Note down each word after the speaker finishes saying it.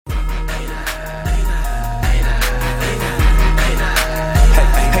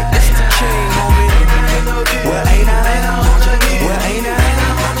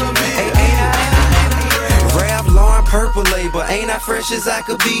purple label. Ain't I fresh as I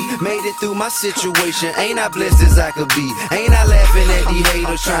could be? Made it through my situation. Ain't I blessed as I could be? Ain't I laughing at these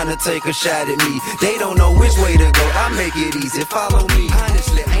haters trying to take a shot at me? They don't know which way to go. I make it easy. Follow me.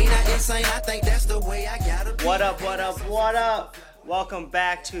 Honestly, ain't I insane? I think that's the way I gotta be. What up, what up, what up? Welcome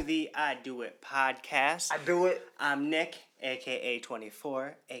back to the iDoIt podcast. I do it. I'm Nick, a.k.a.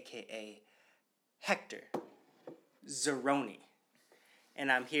 24, a.k.a. Hector Zeroni.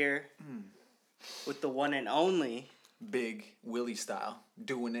 And I'm here with the one and only... Big Willie style.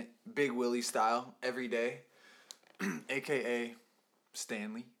 Doing it. Big Willie style. Every day. a.k.a.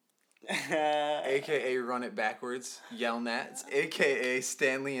 Stanley. a.k.a. Run It Backwards. Yelnats. a.k.a.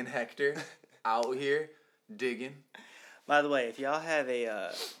 Stanley and Hector. Out here. Digging. By the way, if y'all have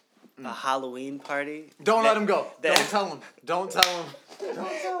a Halloween party... Don't let him go. Don't tell him. Don't tell him.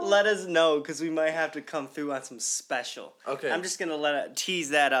 Let us know, because we might have to come through on some special. Okay. I'm just going to tease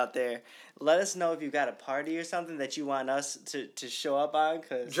that out there. Let us know if you got a party or something that you want us to show up on.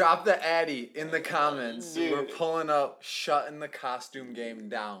 Cause Drop the Addy in the comments. Dude. We're pulling up, shutting the costume game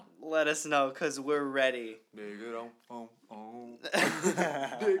down. let us know, because we're ready. Dig it.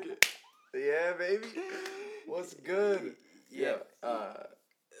 Dig it. Yeah, baby. What's good? Yeah.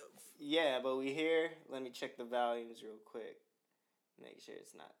 Yeah. But we here. Let me check the volumes real quick. Make sure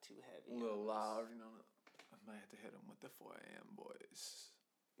it's not too heavy. A little loud, you know. I might have to hit them with the 4 a.m. boys.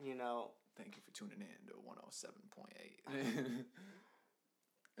 You know. Thank you for tuning in to 107.8.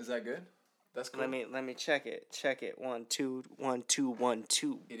 Is that good? That's cool. Let me check it. Check it. 1 2 1 2 1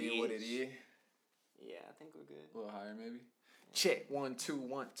 2. Idiot, what it is? Yeah, I think we're good. A little higher, maybe. Check 1 2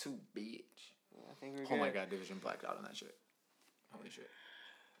 1 2, bitch. Yeah, I think we're good. Oh my God, Division blacked out on that shit. Holy shit.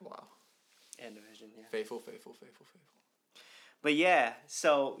 Wow. And Division, yeah. Faithful. But yeah,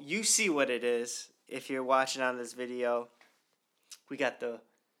 so you see what it is if you're watching on this video. We got the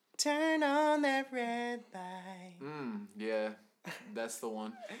turn on that red light. Yeah, that's the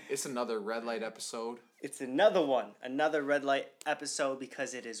one. It's another red light episode. It's another one, another red light episode,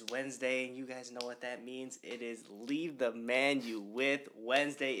 because it is Wednesday, and you guys know what that means. It is Leave the Man U Wit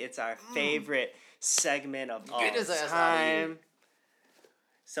Wednesday. It's our favorite segment of all time.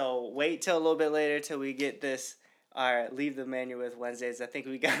 So wait till a little bit later till we get this. Our Leave the Man U Wit Wednesdays. I think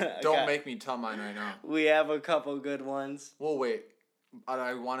we got... Don't make me tell mine right now. We have a couple good ones. We'll wait.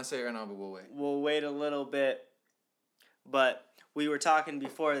 I want to say it right now, but we'll wait. We'll wait a little bit. But we were talking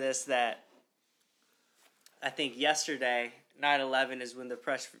before this that I think yesterday, 9/11, is when the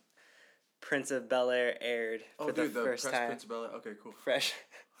Fresh Prince of Bel-Air aired for the first time. Prince of Bel-Air? Okay, cool. Fresh.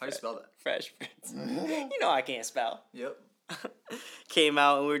 How do you spell that? Fresh Prince. You know I can't spell. Yep. Came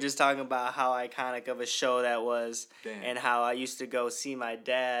out, and we were just talking about how iconic of a show that was. Damn. And how I used to go see my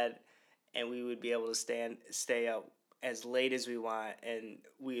dad, and we would be able to stay up as late as we want, and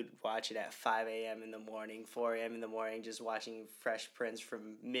we'd watch it at 5 a.m. in the morning, 4 a.m. in the morning, just watching Fresh Prince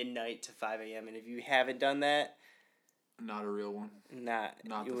from midnight to 5 a.m. And if you haven't done that... Not a real one. Not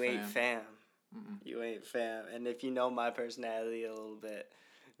you the ain't fam. Mm-mm. You ain't fam. And if you know my personality a little bit,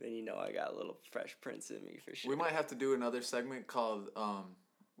 then you know I got a little Fresh Prince in me for sure. We might have to do another segment called,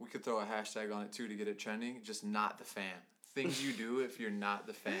 we could throw a hashtag on it too to get it trending, just not the fan. Things you do if you're not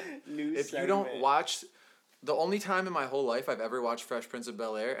the fan. You don't watch... The only time in my whole life I've ever watched Fresh Prince of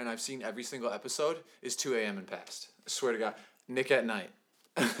Bel-Air, and I've seen every single episode, is 2 a.m. and past. I swear to God. Nick at Night.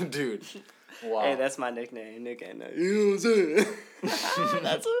 Dude. Wow. Hey, that's my nickname, Nick at Night. You know what I'm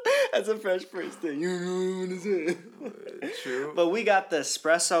saying? that's a Fresh Prince thing. You know what I'm saying? True. But we got the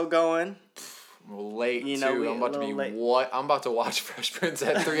espresso going. Well, late, you know, too. I'm about to be late. What? I'm about to watch Fresh Prince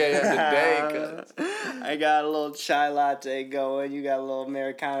at 3 a.m. today. I got a little chai latte going. You got a little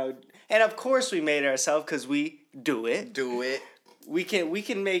Americano. And of course we made it ourselves, because we do it. Do it. We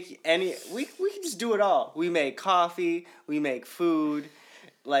can make any... We can just do it all. We make coffee. We make food.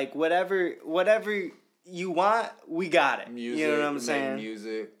 Like, whatever you want, we got it. Music, you know what I'm saying?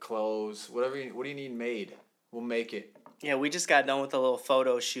 Music, clothes, whatever. What do you need made? We'll make it. Yeah, we just got done with a little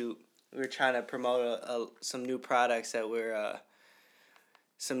photo shoot. We were trying to promote some new products that we're...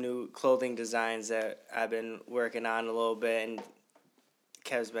 some new clothing designs that I've been working on a little bit, and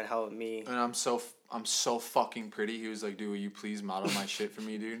Kev's been helping me. And I'm so fucking pretty. He was like, dude, will you please model my shit for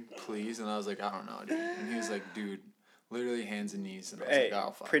me, dude? Please. And I was like, I don't know, dude. And he was like, dude, literally hands and knees. And I was like,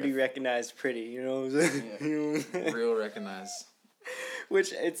 oh, fuck. Pretty recognized pretty, you know what I'm saying? Yeah. You know what I'm saying? Real recognized.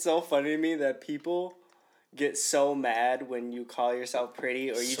 Which, it's so funny to me that people get so mad when you call yourself pretty,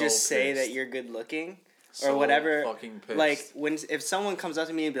 or you just say that you're good looking. Or whatever. Fucking pissed. Like, if someone comes up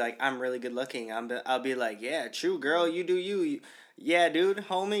to me and be like, I'm really good looking, I'll be like, yeah, true, girl, you do you. Yeah, dude,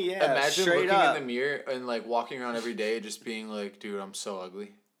 homie, yeah, imagine straight looking up. in the mirror and, like, walking around every day just being like, dude, I'm so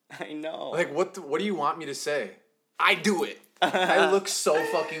ugly. I know. Like, what do you want me to say? I do it. I look so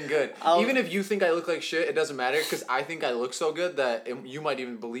fucking good. Even if you think I look like shit, it doesn't matter because I think I look so good that you might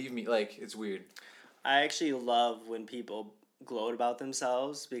even believe me. Like, it's weird. I actually love when people gloat about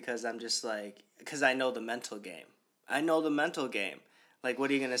themselves because I'm just like, because I know the mental game. Like, what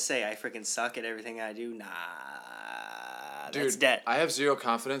are you going to say? I freaking suck at everything I do? Nah, Dude, that's dead. I have zero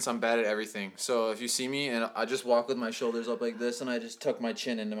confidence. I'm bad at everything. So if you see me and I just walk with my shoulders up like this and I just tuck my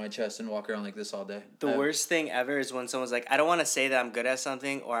chin into my chest and walk around like this all day. The worst thing ever is when someone's like, I don't want to say that I'm good at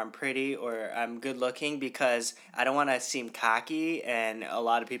something or I'm pretty or I'm good looking because I don't want to seem cocky and a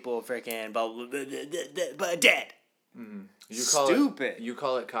lot of people freaking but dead. Mm-hmm. Stupid. You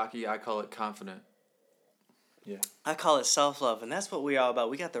call it cocky, I call it confident. Yeah. I call it self-love, and that's what we're all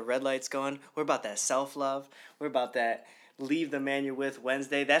about. We got the red lights going. We're about that self-love. We're about that leave the man you're with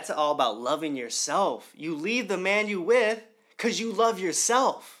Wednesday. That's all about loving yourself. You leave the man you with because you love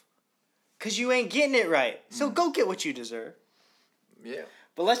yourself. Because you ain't getting it right. So go get what you deserve. Yeah.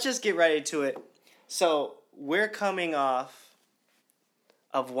 But let's just get right into it. So we're coming off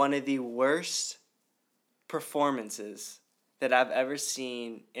of one of the worst performances that I've ever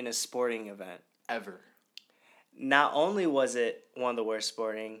seen in a sporting event. Ever. Not only was it one of the worst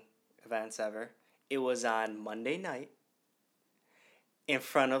sporting events ever, it was on Monday night in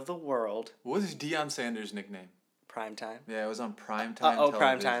front of the world. What was Deion Sanders' nickname? Primetime. Yeah, it was on primetime television.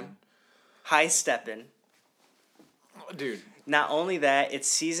 Primetime. High steppin'. Oh, dude. Not only that, it's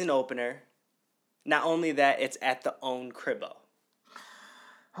season opener. Not only that, it's at the own Cribbo.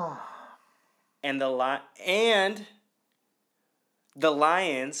 And the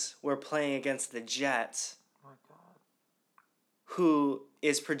Lions were playing against the Jets. Who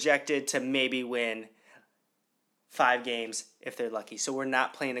is projected to maybe win 5 games if they're lucky. So we're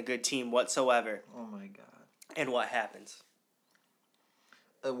not playing a good team whatsoever. Oh my god. And what happens?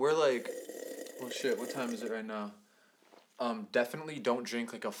 We're like, oh shit, what time is it right now? Definitely don't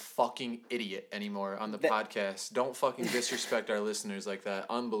drink like a fucking idiot anymore on the podcast. Don't fucking disrespect our listeners like that.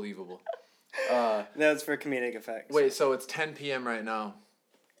 Unbelievable. That's for comedic effects. Wait, so it's 10 p.m. right now.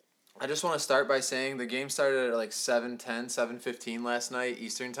 I just want to start by saying the game started at like 7:10, 7:15 last night,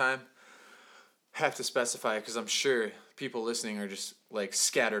 Eastern time. Have to specify because I'm sure people listening are just like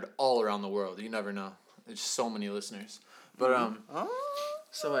scattered all around the world. You never know. There's so many listeners. But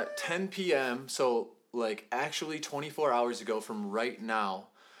so at 10 p.m., so like actually 24 hours ago from right now,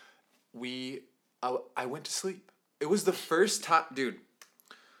 I went to sleep. It was the first time, dude.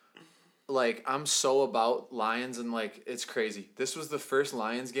 Like, I'm so about Lions and, like, it's crazy. This was the first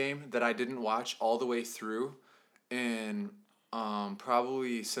Lions game that I didn't watch all the way through in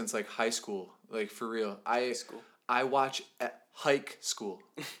probably since, like, high school. Like, for real. I watch at hike school.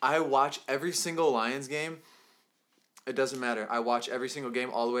 I watch every single Lions game. It doesn't matter. I watch every single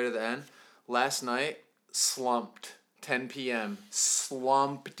game all the way to the end. Last night, slumped. 10 p.m.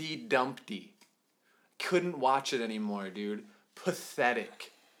 Slumpty-dumpty. Couldn't watch it anymore, dude.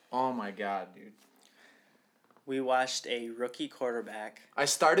 Pathetic. Oh my god, dude. We watched a rookie quarterback. I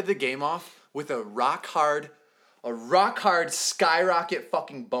started the game off with a rock hard skyrocket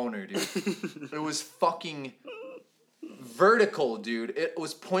fucking boner, dude. It was fucking vertical, dude. It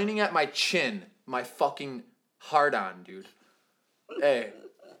was pointing at my chin, my fucking hard on, dude. Hey.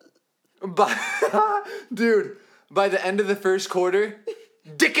 Dude, by the end of the first quarter,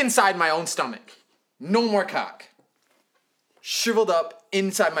 dick inside my own stomach. No more cock. Shriveled up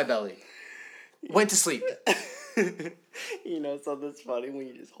inside my belly. Went to sleep. You know something's funny when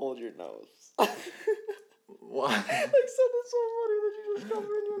you just hold your nose. What? Like something's so funny that you just cover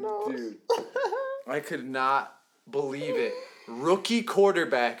in your nose. Dude. I could not believe it. Rookie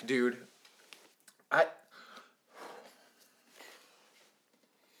quarterback, dude.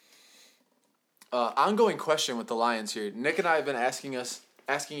 Ongoing question with the Lions here. Nick and I have been asking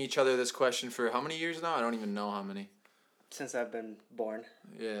each other this question for how many years now? I don't even know how many. Since I've been born.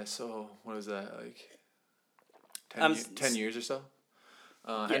 Yeah, so what is that, like 10 years or so?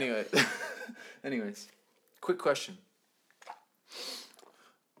 Yeah. Anyways, quick question.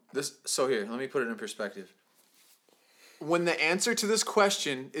 So here, let me put it in perspective. When the answer to this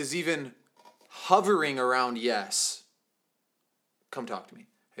question is even hovering around yes, come talk to me.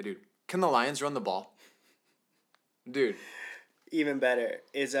 Hey, dude, can the Lions run the ball? Dude. Even better,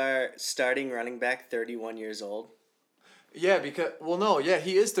 is our starting running back 31 years old? Yeah,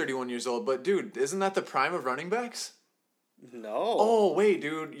 he is 31 years old, but dude, isn't that the prime of running backs? No. Oh, wait,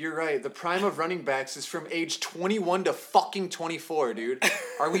 dude, you're right. The prime of running backs is from age 21 to fucking 24, dude.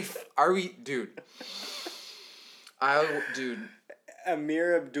 Dude.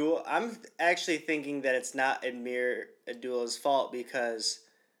 Amir Abdul, I'm actually thinking that it's not Amir Abdul's fault because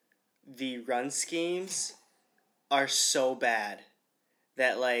the run schemes are so bad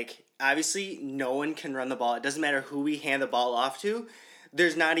that, like, obviously no one can run the ball. It doesn't matter who we hand the ball off to.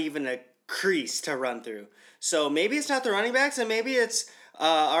 There's not even a crease to run through. So maybe it's not the running backs, and maybe it's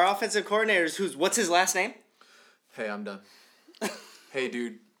our offensive coordinators. What's his last name? Hey, I'm done. Hey,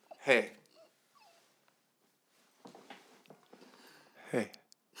 dude. Hey. Hey.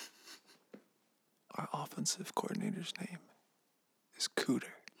 Our offensive coordinator's name is Cooter.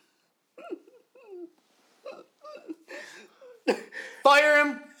 Fire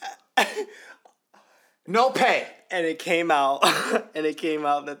him. No pay. And it came out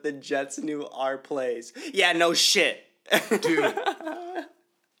that the Jets knew our plays. Yeah, no shit. Dude,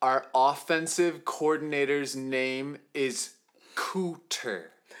 our offensive coordinator's name is Cooter.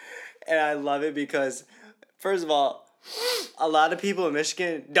 And I love it because, first of all, a lot of people in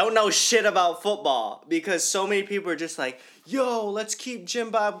Michigan don't know shit about football because so many people are just like, yo, let's keep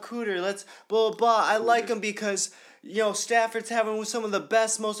Jim Bob Cooter. Let's blah, blah, blah. I like him because, Stafford's having some of the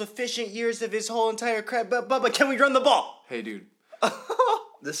best, most efficient years of his whole entire career. But can we run the ball? Hey, dude.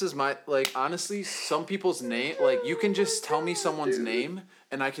 This is my, honestly, some people's name, you can just tell me someone's name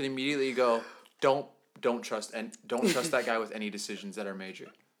and I can immediately go, don't trust that guy with any decisions that are major.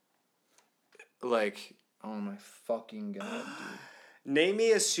 Oh my fucking God, dude. Name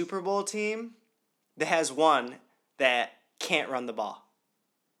me a Super Bowl team that has one that can't run the ball.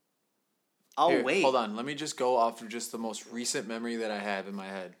 Wait. Hold on. Let me just go off of just the most recent memory that I have in my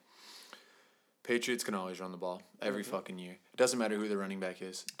head. Patriots can always run the ball every fucking year. It doesn't matter who the running back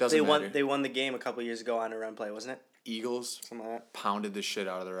is. Doesn't matter. They won the game a couple years ago on a run play, wasn't it? Eagles something like that. Pounded the shit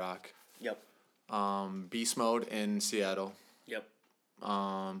out of the rock. Yep. Beast mode in Seattle. Yep.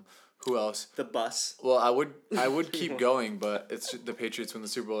 Who else? The bus. Well, I would keep going, but it's the Patriots win the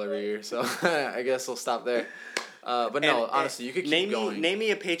Super Bowl every year, so I guess we'll stop there. Honestly, you could keep going. Name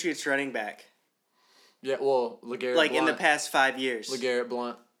me a Patriots running back. Yeah, well, LeGarrette Blount. In the past 5 years. LeGarrette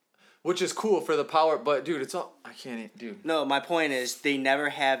Blount. Which is cool for the power, but dude, it's all I can't do. No, my point is they never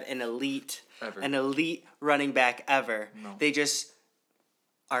have an elite running back ever. No. They just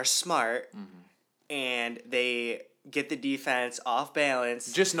are smart and they get the defense off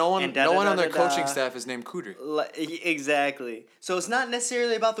balance. Just no one on their coaching staff is named Cooter. Exactly. So it's not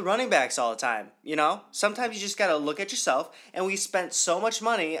necessarily about the running backs all the time, Sometimes you just got to look at yourself, and we spent so much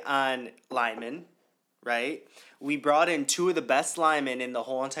money on linemen, right? We brought in 2 of the best linemen in the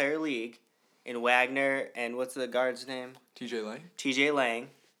whole entire league, in Wagner and what's the guard's name? TJ Lang.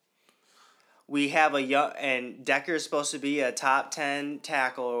 We have and Decker is supposed to be a top 10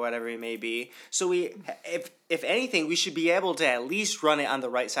 tackle or whatever he may be. So if anything, we should be able to at least run it on the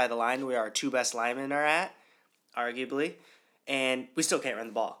right side of the line where our 2 best linemen are at, arguably, and we still can't run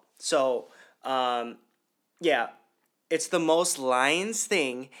the ball. So, it's the most Lions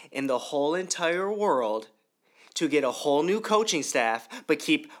thing in the whole entire world to get a whole new coaching staff, but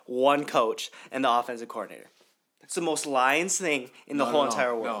keep one coach and the offensive coordinator. That's the most Lions thing in the whole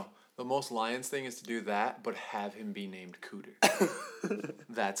entire world. No, the most Lions thing is to do that, but have him be named Cooter.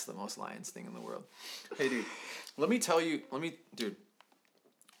 That's the most Lions thing in the world. Hey, dude, dude.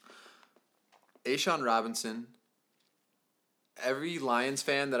 Ashawn Robinson, every Lions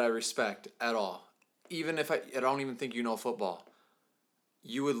fan that I respect at all, even if I don't even think you know football,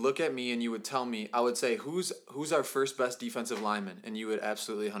 you would look at me and you would tell me, I would say, who's our first best defensive lineman? And you would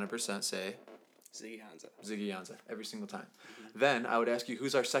absolutely 100% say Ziggy Ansah, every single time. Mm-hmm. Then I would ask you,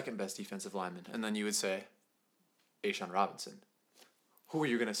 who's our second best defensive lineman? And then you would say, Ashawn Robinson. Who are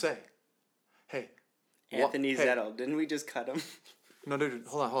you going to say? Hey. Anthony Zettel. Didn't we just cut him? No, dude,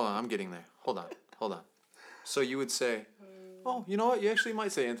 hold on. I'm getting there. Hold on. So you would say, oh, you know what? You actually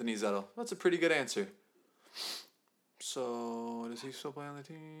might say Anthony Zettel. That's a pretty good answer. So, does he still play on the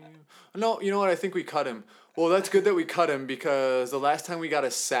team? No, you know what? I think we cut him. Well, that's good that we cut him because the last time we got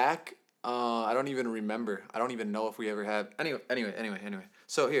a sack, I don't even remember. I don't even know if we ever had. Anyway.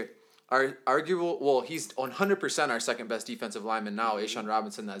 So here, our arguable, well, he's 100% our second best defensive lineman now, Ashawn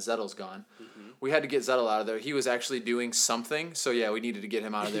Robinson, that Zettel's gone. Mm-hmm. We had to get Zettel out of there. He was actually doing something, so yeah, we needed to get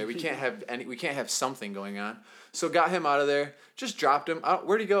him out of there. We can't have something going on. So got him out of there, just dropped him.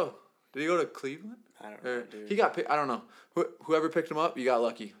 Where'd he go? Did he go to Cleveland? I don't know, dude. He got picked. I don't know. Whoever picked him up, you got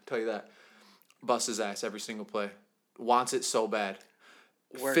lucky. I'll tell you that. Busts his ass every single play. Wants it so bad.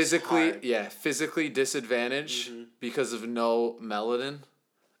 Works physically hard. Disadvantage because of no melanin.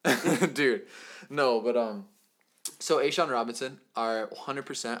 Dude. No, but so Ashawn Robinson,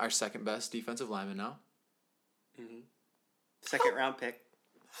 100% our second best defensive lineman now. Mm-hmm. Second round pick.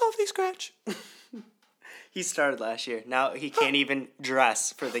 Healthy scratch. He started last year. Now he can't even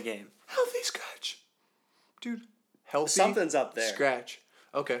dress for the game. Healthy scratch. Dude. Healthy something's up there. Scratch.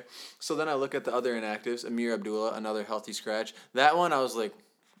 Okay. So then I look at the other inactives. Amir Abdullah, another healthy scratch. That one, I was like,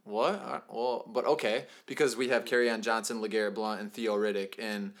 what? Well, but okay. Because we have Kerryon Johnson, LeGarrette Blount, and Theo Riddick.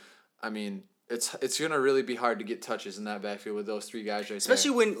 And, I mean, it's going to really be hard to get touches in that backfield with those three guys right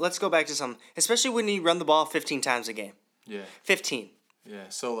especially there. when, let's go back to something, especially when you run the ball 15 times a game. Yeah. 15. Yeah,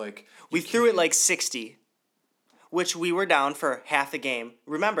 so, like... We threw it like 60, which we were down for half the game.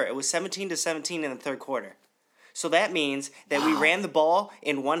 Remember, it was 17-17 in the third quarter. So that means that we ran the ball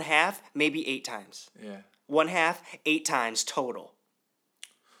in one half maybe 8 times. Yeah. One half, 8 times total.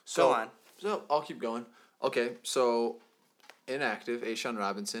 So, go on. So I'll keep going. Okay, so inactive, A'Shawn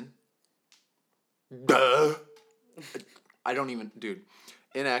Robinson. Duh. I don't even... Dude.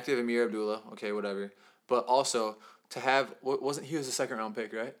 Inactive, Amir Abdullah. Okay, whatever. But also, to have... Wasn't he was a second-round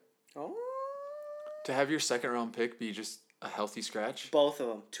pick, right? Oh. To have your second-round pick be just a healthy scratch? Both of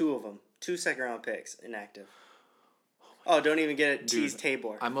them. 2 of them. 2 second-round picks inactive. Oh, don't even get it. Tease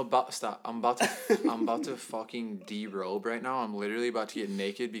Tabor. I'm about to fucking derobe right now. I'm literally about to get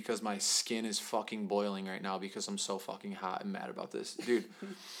naked because my skin is fucking boiling right now because I'm so fucking hot and mad about this. Dude.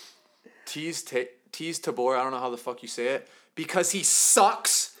 Tease Tabor, I don't know how the fuck you say it. Because he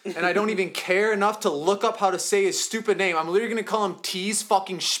sucks and I don't even care enough to look up how to say his stupid name. I'm literally gonna call him Tease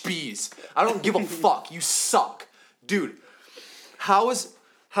fucking Spies. I don't give a fuck. You suck. Dude. How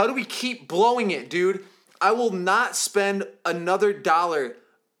do we keep blowing it, dude? I will not spend another $1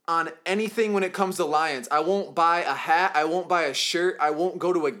 on anything when it comes to Lions. I won't buy a hat. I won't buy a shirt. I won't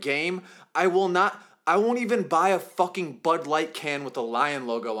go to a game. I won't even buy a fucking Bud Light can with a Lion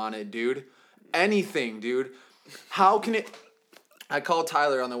logo on it, dude. Anything, dude. How can it... I called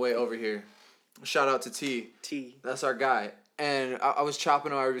Tyler on the way over here. Shout out to T. That's our guy. And I was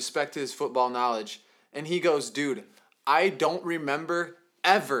chopping him. I respect his football knowledge. And he goes, dude, I don't remember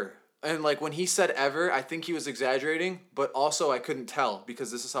ever... And, like, when he said ever, I think he was exaggerating, but also I couldn't tell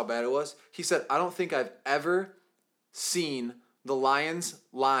because this is how bad it was. He said, I don't think I've ever seen the Lions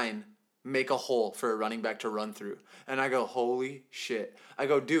line make a hole for a running back to run through. And I go, holy shit. I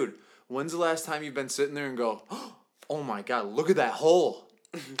go, dude, when's the last time you've been sitting there and go, oh, my God, look at that hole.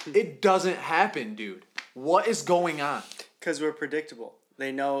 It doesn't happen, dude. What is going on? Because we're predictable.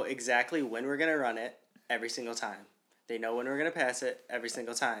 They know exactly when we're going to run it every single time. They know when we're going to pass it every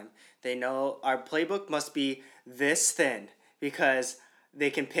single time. They know our playbook must be this thin because they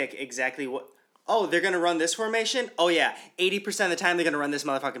can pick exactly what... Oh, they're going to run this formation? Oh, yeah. 80% of the time they're going to run this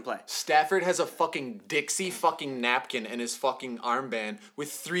motherfucking play. Stafford has a fucking Dixie fucking napkin in his fucking armband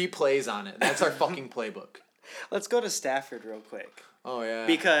with 3 plays on it. That's our fucking playbook. Let's go to Stafford real quick. Oh, yeah.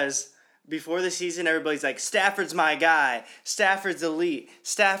 Because... before the season, everybody's like, Stafford's my guy. Stafford's elite.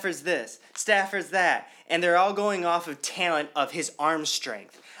 Stafford's this. Stafford's that. And they're all going off of talent of his arm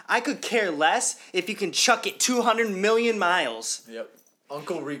strength. I could care less if you can chuck it 200 million miles. Yep.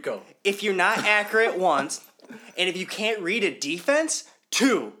 Uncle Rico. If you're not accurate once, and if you can't read a defense,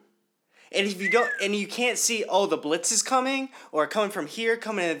 2. And if you don't, and you can't see, oh, the blitz is coming, or coming from here,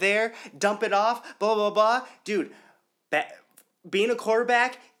 coming in there, dump it off, blah, blah, blah. Dude, being a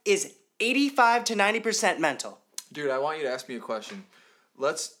quarterback is 85 to 90% mental. Dude, I want you to ask me a question.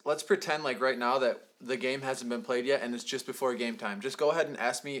 Let's pretend like right now that the game hasn't been played yet and it's just before game time. Just go ahead and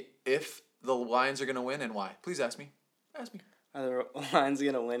ask me if the Lions are going to win and why. Please ask me. Ask me. Are the Lions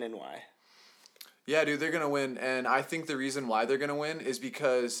going to win and why? Yeah, dude, they're going to win. And I think the reason why they're going to win is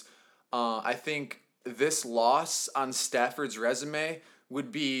because I think this loss on Stafford's resume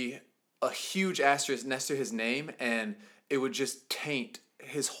would be a huge asterisk next to his name and it would just taint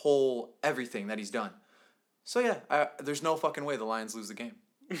his whole everything that he's done. So yeah, there's no fucking way the Lions lose the game.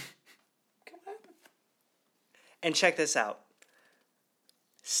 And check this out.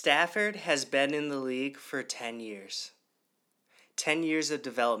 Stafford has been in the league for 10 years. 10 years of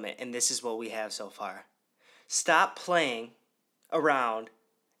development, and this is what we have so far. Stop playing around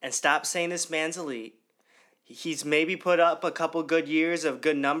and stop saying this man's elite. He's maybe put up a couple good years of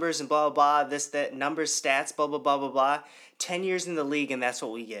good numbers and blah, blah, blah, this, that, numbers, stats, blah, blah, blah, blah, blah. 10 years in the league, and that's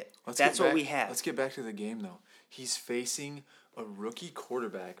what we get. That's what we have. Let's get back to the game, though. He's facing a rookie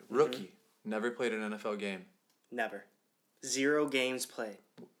quarterback. Rookie. Never played an NFL game. Never. 0 games played.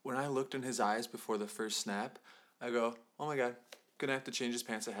 When I looked in his eyes before the first snap, I go, oh my God, gonna have to change his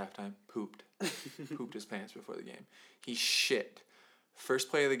pants at halftime. Pooped. Pooped his pants before the game. He shit. First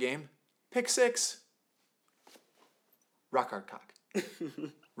play of the game, pick 6. Rock hard cock.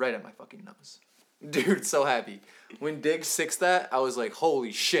 Right at my fucking nose. Dude, so happy. When Diggs 6'd that, I was like,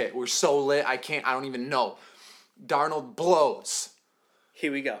 holy shit, we're so lit, I don't even know. Darnold blows.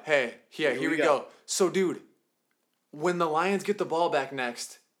 Here we go. Hey, yeah, here we go. So, dude, when the Lions get the ball back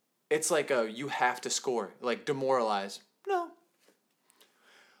next, it's like you have to score, like demoralize. No.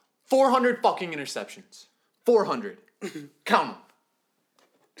 400 fucking interceptions. 400. Count them.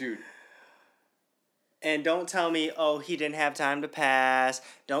 Dude. And don't tell me, oh, he didn't have time to pass.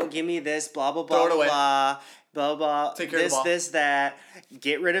 Don't give me this, blah, blah, Throw blah, it away. blah, blah, blah. Take care of the ball. This, that.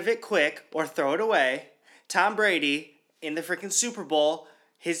 Get rid of it quick or throw it away. Tom Brady, in the freaking Super Bowl,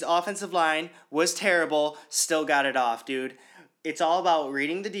 his offensive line was terrible, still got it off, dude. It's all about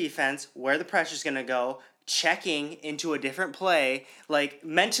reading the defense, where the pressure's going to go, checking into a different play. Like,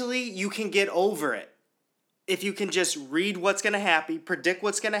 mentally, you can get over it. If you can just read what's going to happen, predict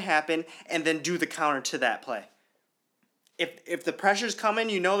what's going to happen, and then do the counter to that play. If the pressure's coming,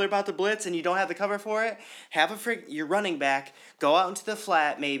 you know they're about to blitz, and you don't have the cover for it, have your running back go out into the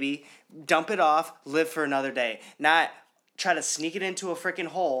flat maybe, dump it off, live for another day. Not try to sneak it into a freaking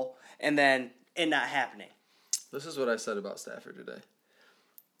hole and then it not happening. This is what I said about Stafford today.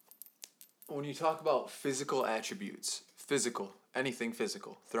 When you talk about physical attributes, anything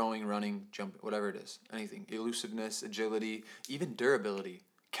physical, throwing, running, jumping, whatever it is, anything, elusiveness, agility, even durability.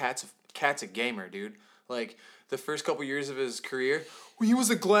 Cat's a gamer, dude. Like, the first couple years of his career, he was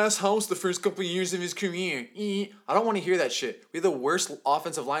a glass house the first couple years of his career. I don't want to hear that shit. We have the worst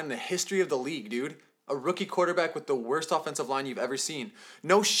offensive line in the history of the league, dude. A rookie quarterback with the worst offensive line you've ever seen.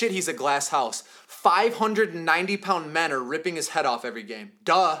 No shit, he's a glass house. 590-pound men are ripping his head off every game.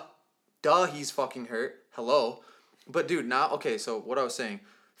 Duh, he's fucking hurt. Hello. But dude, okay, so what I was saying,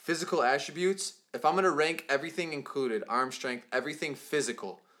 physical attributes, if I'm going to rank everything included, arm strength, everything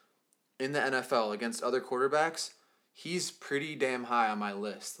physical in the NFL against other quarterbacks, he's pretty damn high on my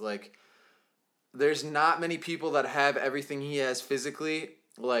list. Like, there's not many people that have everything he has physically.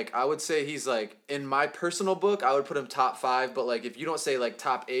 Like, I would say he's, like, in my personal book, I would put him top 5, but, like, if you don't say, like,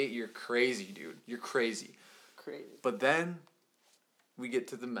 top 8, you're crazy, dude. You're crazy. But then we get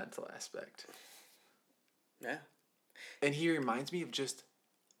to the mental aspect. Yeah. And he reminds me of just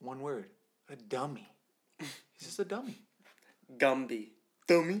one word. A dummy. He's just a dummy. Gumby.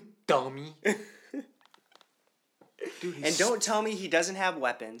 Dummy. Dude, and don't tell me he doesn't have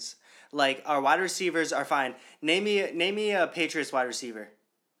weapons. Like, our wide receivers are fine. Name me a Patriots wide receiver.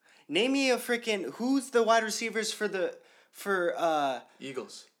 Name me a freaking... Who's the wide receivers for the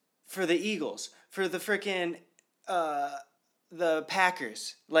Eagles. For the Eagles. For the freaking... the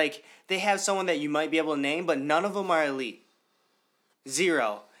Packers. Like, they have someone that you might be able to name, but none of them are elite.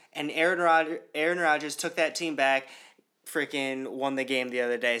 0. And Aaron Rodgers took that team back, freaking won the game the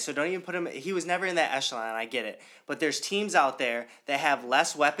other day. So don't even put him... He was never in that echelon, I get it. But there's teams out there that have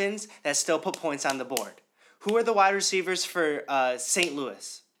less weapons that still put points on the board. Who are the wide receivers for St.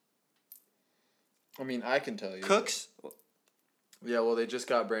 Louis? I mean, I can tell you. Cooks? Yeah, well, they just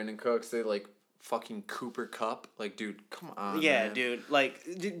got Brandon Cooks. They, like... Fucking Cooper Kupp. Like, dude, come on, yeah, man. Dude.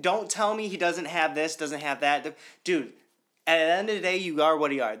 Like, don't tell me he doesn't have this, doesn't have that. Dude, at the end of the day, you are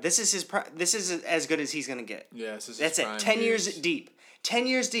what you are. This is this is as good as he's going to get. Yeah, this is That's his it. prime 10 years years. deep. 10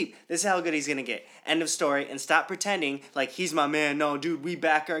 years deep. This is how good he's going to get. End of story. And stop pretending like he's my man. No, dude, we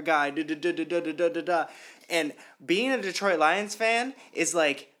back our guy. And being a Detroit Lions fan is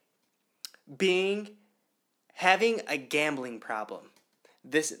like having a gambling problem.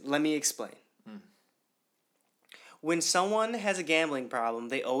 Let me explain. When someone has a gambling problem,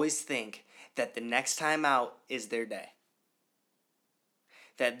 they always think that the next time out is their day.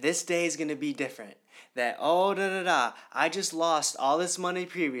 That this day is going to be different. That, I just lost all this money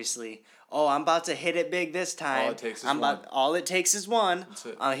previously. Oh, I'm about to hit it big this time. All it takes is one. That's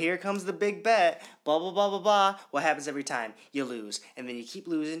it. Here comes the big bet. Blah, blah, blah, blah, blah. What happens every time? You lose. And then you keep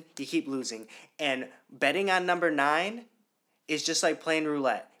losing. And betting on number 9 is just like playing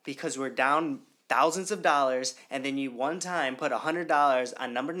roulette. Because we're down thousands of dollars, and then you one time put $100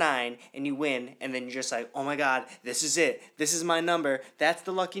 on number 9 and you win, and then you're just like, oh my god, this is it, this is my number, that's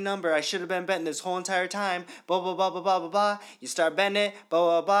the lucky number, I should have been betting this whole entire time, blah blah blah blah blah blah blah. You start betting it,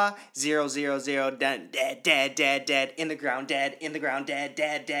 blah blah blah, 0 0 0, dead, in the ground, dead.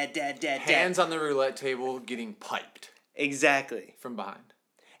 Hands on the roulette table getting piped. Exactly. From behind.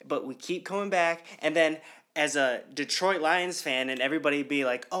 But we keep coming back, and then as a Detroit Lions fan, and everybody be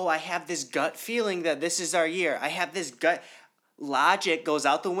like, oh, I have this gut feeling that this is our year. I have this gut. Logic goes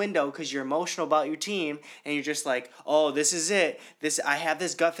out the window because you're emotional about your team, and you're just like, oh, this is it. I have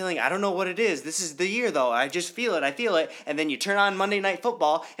this gut feeling. I don't know what it is. This is the year, though. I just feel it. I feel it. And then you turn on Monday Night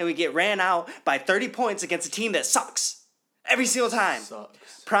Football, and we get ran out by 30 points against a team that sucks. Every single time.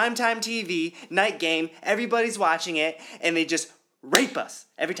 Sucks. Primetime TV, night game, everybody's watching it, and they just rape us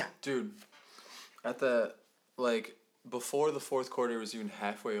every time. Dude, before the fourth quarter was even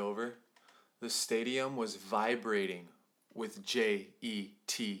halfway over, the stadium was vibrating with JETS,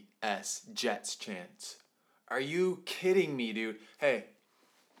 Jets chants. Are you kidding me, dude? Hey,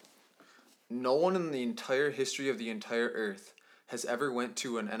 no one in the entire history of the entire earth has ever went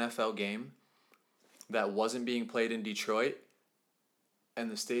to an NFL game that wasn't being played in Detroit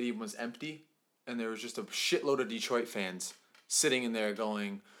and the stadium was empty and there was just a shitload of Detroit fans sitting in there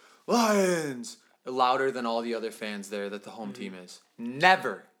going, Lions! Louder than all the other fans there that the home team is.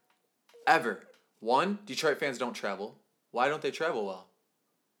 Never. Ever. One, Detroit fans don't travel. Why don't they travel well?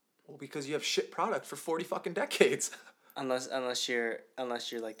 Well, because you have shit product for 40 fucking decades. Unless you're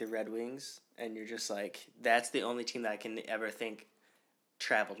like the Red Wings and you're just like, that's the only team that I can ever think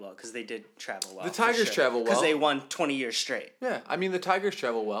traveled well, because they did travel well. The Tigers travel well. Because they won 20 years straight. Yeah, I mean the Tigers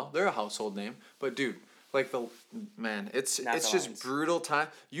travel well. They're a household name, but dude, like it's just brutal time.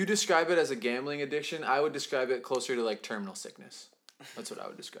 You describe it as a gambling addiction. I would describe it closer to like terminal sickness. That's what I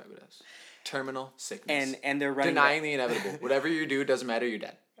would describe it as. Terminal sickness. And they're running denying the inevitable. Whatever you do, doesn't matter. You're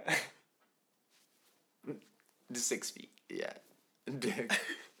dead. 6 feet. Yeah.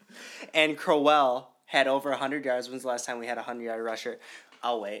 And Crowell had over 100 yards. When's the last time we had a 100-yard rusher?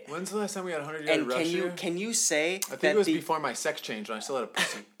 I'll wait. When's the last time we had a 100-yard rusher? And can you say I think it was before my sex change when I still had a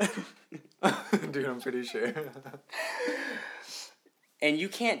pussy. Dude, I'm pretty sure. And you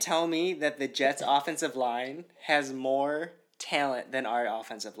can't tell me that the Jets' offensive line has more talent than our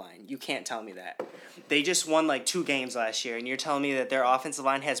offensive line. You can't tell me that. They just won like 2 games last year, and you're telling me that their offensive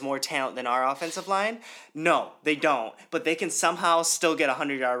line has more talent than our offensive line? No, they don't. But they can somehow still get a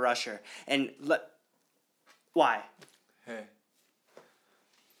 100-yard rusher. And why? Hey.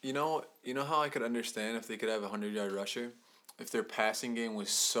 You know how I could understand if they could have a 100-yard rusher? If their passing game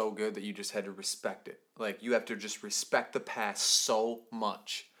was so good that you just had to respect it. Like, you have to just respect the pass so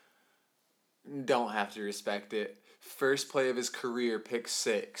much. Don't have to respect it. First play of his career, pick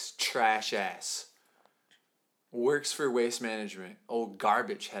 6. Trash ass. Works for Waste Management. Old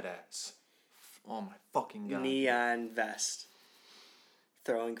garbage head ass. Oh my fucking god. Neon vest.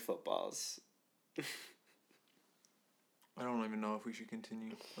 Throwing footballs. I don't even know if we should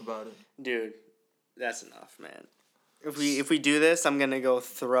continue about it. Dude, that's enough, man. If we do this, I'm gonna go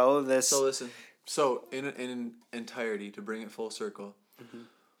throw this. So listen. So in entirety, to bring it full circle. Mm-hmm.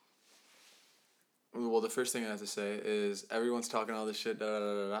 Well, the first thing I have to say is everyone's talking all this shit. Da da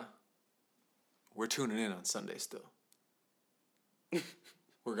da da da. We're tuning in on Sunday still.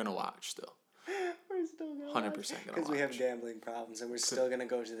 We're gonna watch still. We're still gonna 100% gonna watch. Because we have gambling problems, and we're still gonna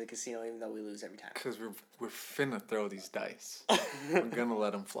go to the casino even though we lose every time. Because we're finna throw these dice. We're gonna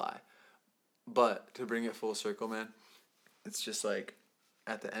let them fly. But to bring it full circle, man, it's just like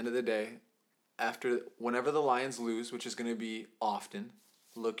at the end of the day, whenever the Lions lose, which is gonna be often.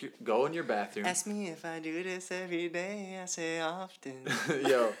 Go in your bathroom. Ask me if I do this every day. I say often.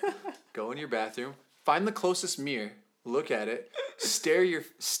 Yo, go in your bathroom. Find the closest mirror. Look at it. Stare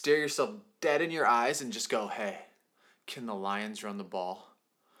yourself dead in your eyes and just go, hey, can the Lions run the ball?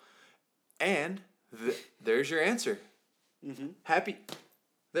 And there's your answer. Mm-hmm. Happy.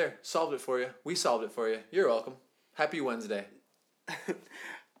 There, solved it for you. We solved it for you. You're welcome. Happy Wednesday.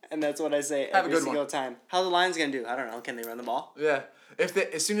 And that's what I say every single time. How the Lions gonna do? I don't know. Can they run the ball? Yeah.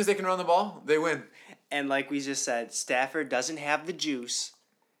 As soon as they can run the ball, they win. And like we just said, Stafford doesn't have the juice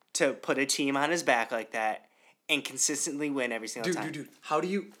to put a team on his back like that and consistently win every single time. Dude. How do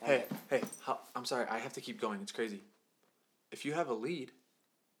you... Okay. Hey. I'm sorry. I have to keep going. It's crazy. If you have a lead,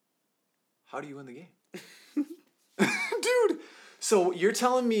 how do you win the game? Dude. So you're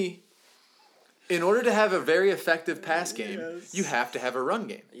telling me in order to have a very effective pass game, yes, you have to have a run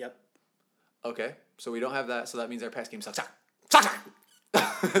game. Yep. Okay. So we don't have that. So that means our pass game sucks.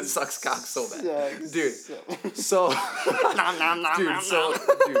 It sucks cock so bad. Dude.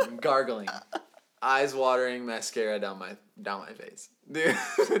 Dude, gargling. Eyes watering, mascara down my face. Dude.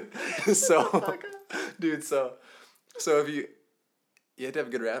 So if you have to have a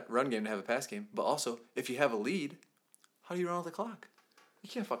good run game to have a pass game, but also if you have a lead, how do you run out the clock? You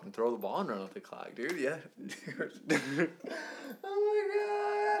can't fucking throw the ball and run out the clock, dude. Yeah. Oh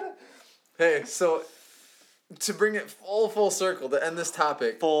my god. Hey, so to bring it full circle, to end this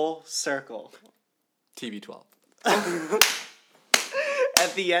topic. Full circle. TB12.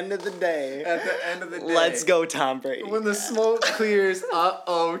 At the end of the day. Let's go, Tom Brady. When the smoke clears,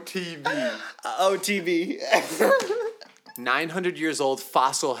 TB. TB. 900 years old,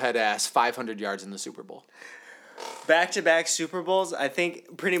 fossil head ass, 500 yards in the Super Bowl. Back-to-back Super Bowls, I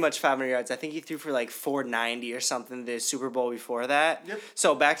think pretty much 500 yards. I think he threw for like 490 or something the Super Bowl before that. Yep.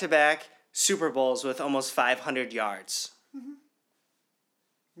 So back-to-back Super Bowls with almost 500 yards.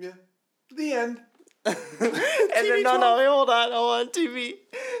 Mm-hmm. Yeah. The end. And then, hold on, TV.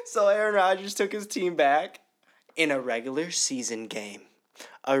 So Aaron Rodgers took his team back in a regular season game.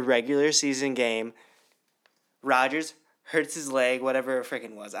 Rodgers hurts his leg, whatever it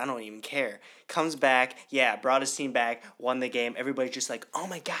freaking was. I don't even care. Comes back, brought his team back, won the game. Everybody's just like, oh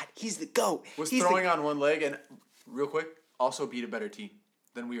my God, he's the GOAT. Was throwing on one leg and, real quick, also beat a better team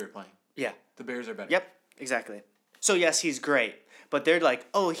than we were playing. Yeah. The Bears are better. Yep, exactly. So yes, he's great. But they're like,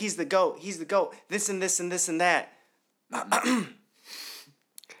 oh, he's the GOAT. He's the GOAT. This and this and this and that.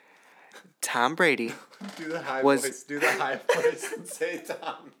 Tom Brady. Do the high voice. Do the high voice and say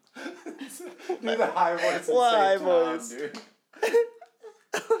Tom. Do the high voice and say Tom, voice? Dude.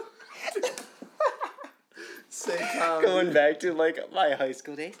 Say Tom. Going dude. back to like my high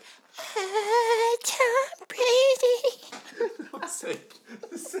school days. Tom Brady. Say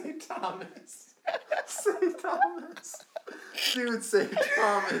Thomas. Say Thomas. Dude, say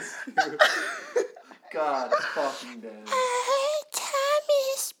Thomas. Dude. God fucking damn.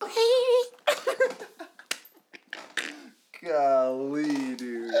 Thomas Brady. Golly,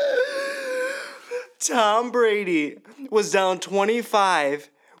 dude. Tom Brady was down 25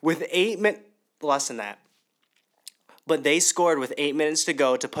 with 8 minutes. Less than that. But they scored with 8 minutes to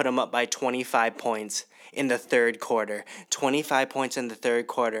go to put them up by 25 points in the third quarter. 25 points in the third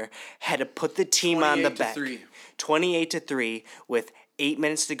quarter. Had to put the team on the back. 28-3 with 8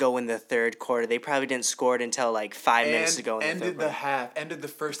 minutes to go in the third quarter. They probably didn't score it until like 5 minutes to go in the third quarter. Ended the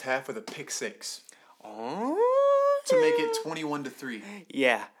first half with a pick six. Oh. To make it 21-3.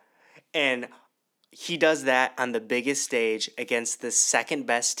 Yeah. And he does that on the biggest stage against the second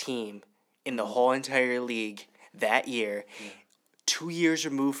best team in the whole entire league that year. Yeah. 2 years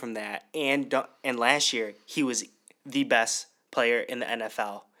removed from that. And last year, he was the best player in the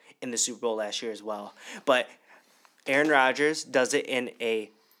NFL in the Super Bowl last year as well. But Aaron Rodgers does it in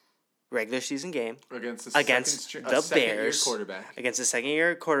a regular season game against the Bears, against the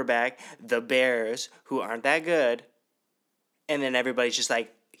second-year quarterback, the Bears, who aren't that good, and then everybody's just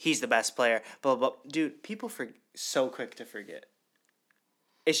like, he's the best player. Blah, blah, blah. Dude, people so quick to forget.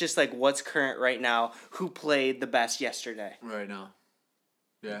 It's just like what's current right now, who played the best yesterday. Right now.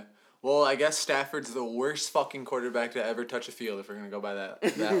 Yeah. Well, I guess Stafford's the worst fucking quarterback to ever touch a field if we're going to go by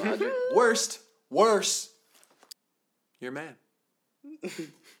that logic. Worst. Your man.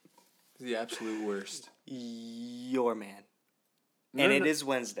 The absolute worst. Your man. And it is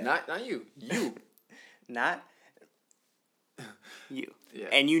Wednesday. Not you. You. Not you. Yeah.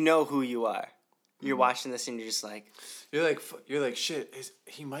 And you know who you are. You're watching this and you're just like... You're like, shit,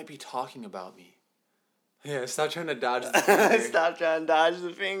 he might be talking about me. Yeah, stop trying to dodge the finger. Stop trying to dodge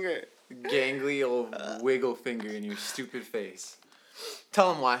the finger. Gangly old wiggle finger in your stupid face.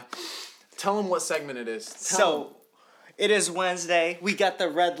 Tell him why. Tell him what segment it is. It is Wednesday. We got the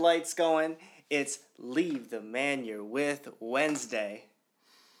red lights going. It's Leave the Man You're With Wednesday.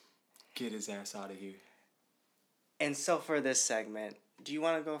 Get his ass out of here. And so for this segment, do you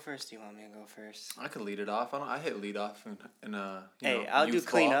want to go first? Do you want me to go first? I could lead it off. I hit lead off in I'll do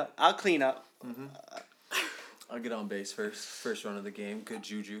cleanup. I'll clean up. Mm-hmm. I'll get on base first. First run of the game. Good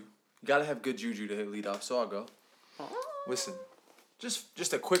juju. You gotta have good juju to hit lead off, so I'll go. Listen,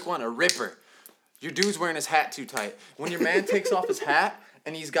 just a quick one, a ripper. Your dude's wearing his hat too tight. When your man takes off his hat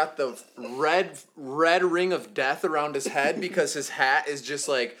and he's got the red ring of death around his head because his hat is just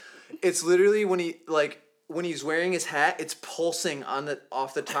like, it's literally when he's wearing his hat, it's pulsing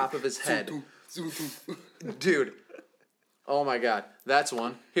off the top of his head. Dude. Oh my God. That's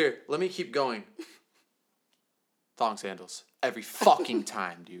one. Here, let me keep going. Thong sandals. Every fucking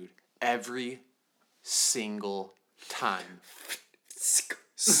time, dude. Every single time.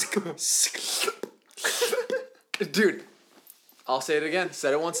 Dude, I'll say it again.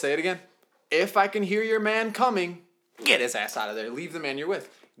 Said it once, say it again. If I can hear your man coming, get his ass out of there. Leave the man you're with.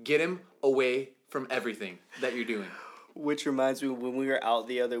 Get him away from everything that you're doing. Which reminds me, when we were out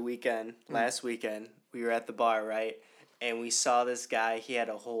the other weekend, last weekend, we were at the bar, right? And we saw this guy, he had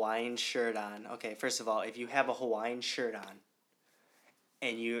a Hawaiian shirt on. Okay, first of all, if you have a Hawaiian shirt on,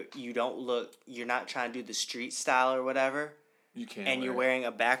 and you don't look, you're not trying to do the street style or whatever, you can't. And you're wearing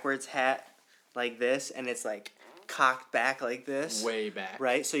a backwards hat like this, and it's like cocked back like this. Way back.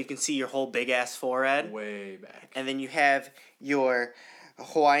 Right? So you can see your whole big ass forehead. Way back. And then you have your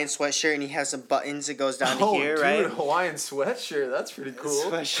Hawaiian sweatshirt, and you have some buttons that goes down to here, right? Hawaiian sweatshirt. That's pretty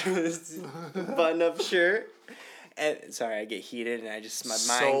cool. Sweatshirt, button-up shirt. And sorry, I get heated, and my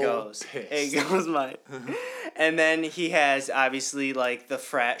mind goes. Pissed. It goes mine. And then he has obviously like the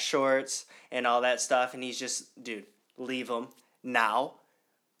frat shorts and all that stuff, and he's just, dude, leave them now.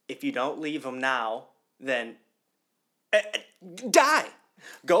 If you don't leave them now, then die.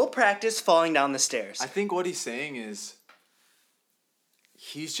 Go practice falling down the stairs. I think what he's saying is,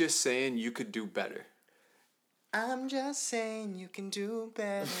 he's just saying you could do better. I'm just saying you can do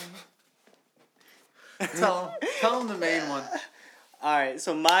better. Tell him the main one. All right,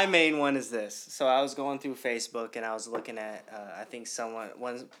 so my main one is this. So I was going through Facebook and I was looking at, I think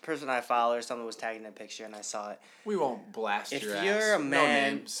one person I follow or someone was tagging a picture and I saw it. We won't blast your ass. If you're a man, no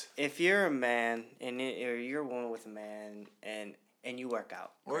names. If you're a man or you're a woman with a man and you work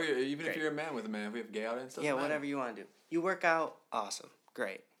out, or even if you're a man with a man, if we have gay out and stuff. Yeah, whatever you want to do. You work out, awesome,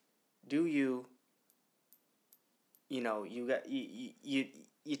 great. Do you? You know, you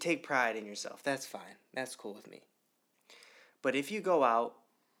take pride in yourself. That's fine. That's cool with me. But if you go out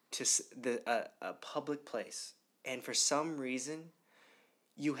to a public place and for some reason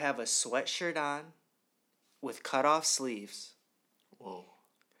you have a sweatshirt on with cut off sleeves. Whoa.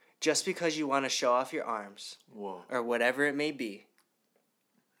 Just because you want to show off your arms. Whoa. Or whatever it may be.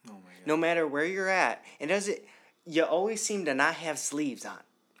 Oh my God. No matter where you're at. You always seem to not have sleeves on.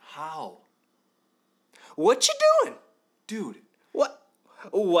 How? What you doing? Dude.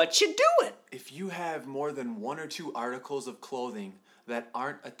 What you doing? If you have more than 1 or 2 articles of clothing that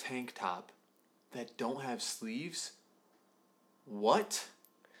aren't a tank top, that don't have sleeves, what?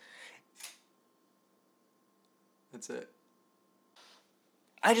 That's it.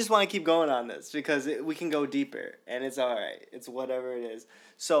 I just want to keep going on this because we can go deeper and it's all right. It's whatever it is.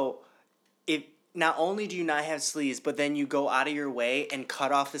 So, if not only do you not have sleeves, but then you go out of your way and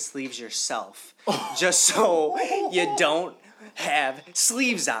cut off the sleeves yourself, just so you don't have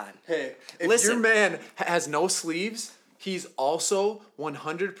sleeves on. Hey, if your man has no sleeves, he's also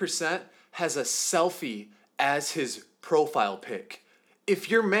 100% has a selfie as his profile pic.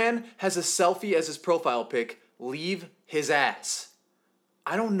 If your man has a selfie as his profile pic, leave his ass.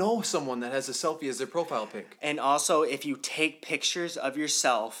 I don't know someone that has a selfie as their profile pic. And also, if you take pictures of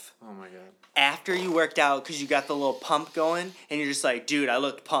yourself... Oh my God. After you worked out because you got the little pump going and you're just like, dude, I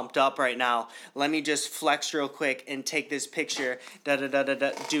look pumped up right now. Let me just flex real quick and take this picture.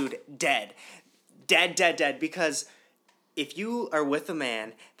 Dude, dead. Dead. Because if you are with a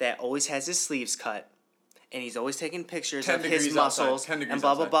man that always has his sleeves cut and he's always taking pictures of his muscles and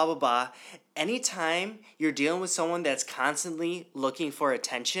blah, blah, blah, blah, blah. Anytime you're dealing with someone that's constantly looking for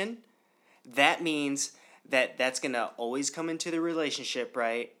attention, that means that that's going to always come into the relationship,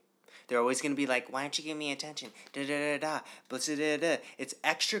 right? They're always going to be like, why don't you give me attention? It's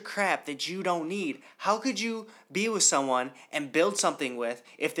extra crap that you don't need. How could you be with someone and build something with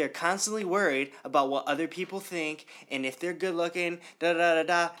if they're constantly worried about what other people think and if they're good looking,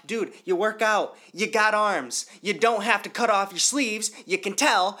 Dude, you work out. You got arms. You don't have to cut off your sleeves. You can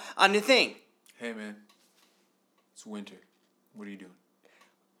tell on the thing. Hey, man. It's winter. What are you doing?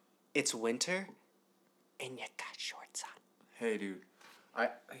 It's winter and you got shorts on. Hey, dude.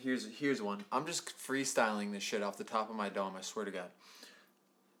 Here's one. I'm just freestyling this shit off the top of my dome, I swear to God.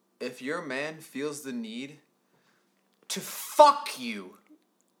 If your man feels the need to fuck you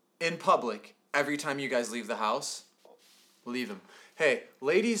in public every time you guys leave the house, leave him. Hey,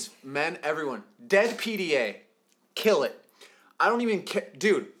 ladies, men, everyone, dead PDA. Kill it. I don't even care.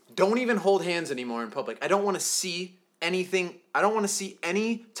 Dude, don't even hold hands anymore in public. I don't want to see anything. I don't want to see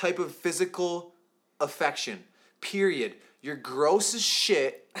any type of physical affection. Period. You're gross as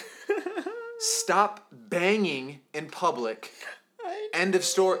shit. Stop banging in public. End of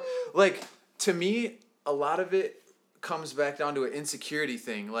story. Like, to me, a lot of it comes back down to an insecurity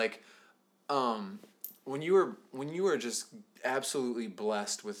thing. Like, when you were just absolutely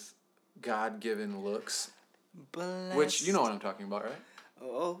blessed with God-given looks, which you know what I'm talking about, right?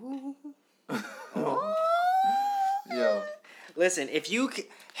 Oh. Yo. Listen, if you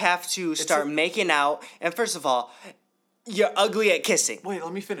have to start making out, and first of all, you're ugly at kissing. Wait,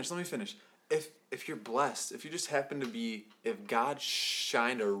 let me finish. If you're blessed, if you just happen to be, if God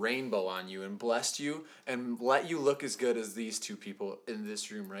shined a rainbow on you and blessed you and let you look as good as these two people in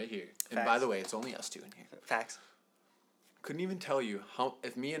this room right here. Facts. And by the way, it's only us two in here. Facts. Couldn't even tell you how,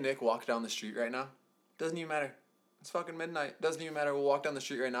 if me and Nick walk down the street right now, doesn't even matter. It's fucking midnight. Doesn't even matter. We'll walk down the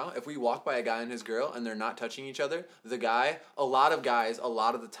street right now. If we walk by a guy and his girl and they're not touching each other, a lot of guys, a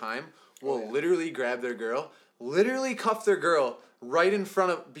lot of the time, will literally grab their girl, literally cuff their girl right in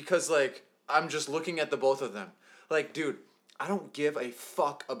front of, because, like, I'm just looking at the both of them. Like, dude, I don't give a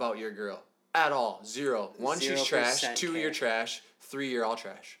fuck about your girl at all. 0. 1, she's trash. 2, you're trash. 3, you're all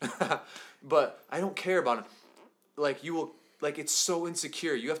trash. But I don't care about it. Like, you will, like, it's so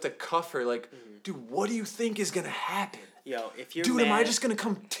insecure. You have to cuff her. Like, dude, what do you think is going to happen? Yo, if you're Dude, am I just going to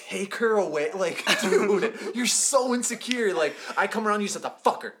come take her away? Like, dude, you're so insecure. Like, I come around, you just have to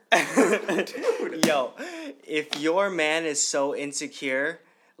fuck her. Dude. Yo, if your man is so insecure,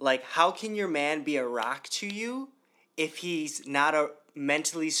 like, how can your man be a rock to you if he's not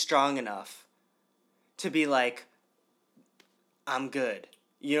mentally strong enough to be like, I'm good?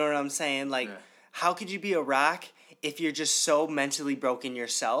 You know what I'm saying? Like, how could you be a rock if you're just so mentally broken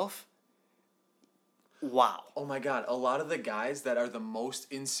yourself? Wow. Oh my God, a lot of the guys that are the most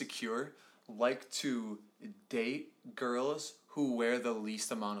insecure like to date girls who wear the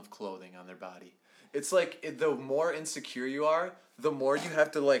least amount of clothing on their body. It's like the more insecure you are, the more you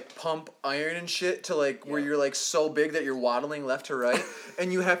have to like pump iron and shit to like where you're like so big that you're waddling left to right,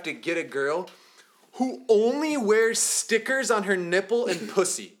 and you have to get a girl who only wears stickers on her nipple and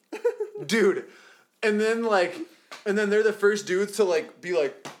pussy. Dude. And then they're the first dudes to like be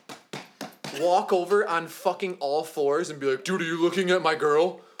like walk over on fucking all fours and be like, dude, are you looking at my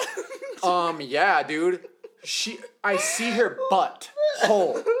girl? Yeah, dude. I see her butt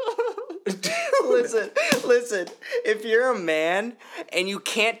hole. Listen. If you're a man and you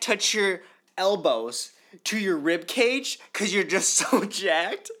can't touch your elbows to your rib cage because you're just so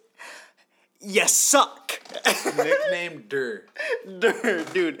jacked, you suck. Nickname Durr. Durr,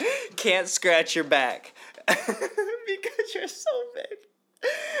 dude. Can't scratch your back because you're so big.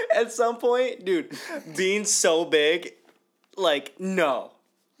 At some point, dude, being so big, like, no.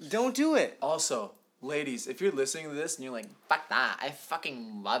 Don't do it. Also, ladies, if you're listening to this and you're like, fuck that, I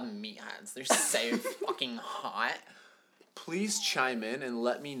fucking love meatheads. They're so fucking hot. Please chime in and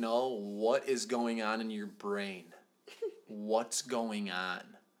let me know what is going on in your brain. What's going on?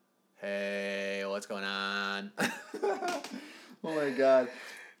 Hey, what's going on? Oh my God.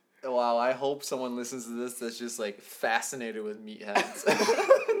 Wow, I hope someone listens to this that's just like fascinated with meatheads.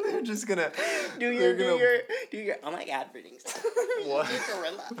 They're just gonna do your oh my God readings. What?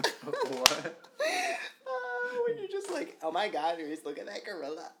 Gorilla. What? When you're just like, oh my God, look at that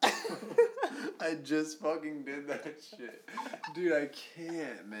gorilla. I just fucking did that shit. Dude, I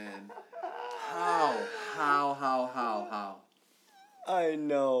can't, man. How? I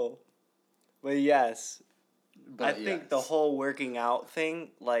know. But yes. I think the whole working out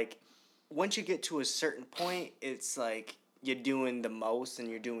thing, like, once you get to a certain point, it's like you're doing the most and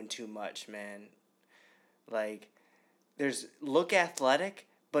you're doing too much, man. Like, look athletic,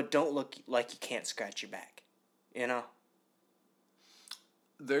 but don't look like you can't scratch your back. You know?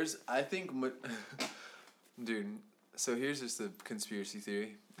 I think, dude, so here's just the conspiracy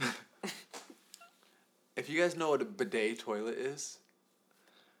theory. If you guys know what a bidet toilet is,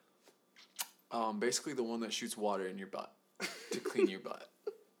 basically the one that shoots water in your butt to clean your butt.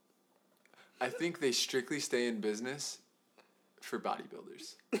 I think they strictly stay in business for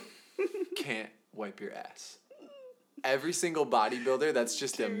bodybuilders. Can't wipe your ass. Every single bodybuilder that's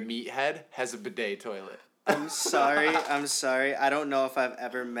just a meathead has a bidet toilet. I'm sorry. I don't know if I've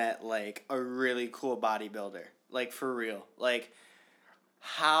ever met, like, a really cool bodybuilder. Like, for real. Like,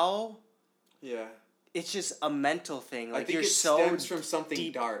 how... Yeah. It's just a mental thing. Like, I think you're it so stems from something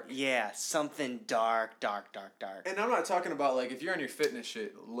deep, dark. Yeah, something dark. And I'm not talking about, like, if you're on your fitness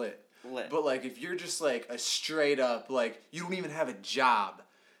shit, lit. But, like, if you're just, like, a straight up, like, you don't even have a job,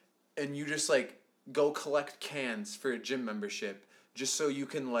 and you just, like, go collect cans for a gym membership just so you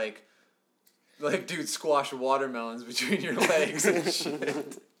can, like, dude, squash watermelons between your legs and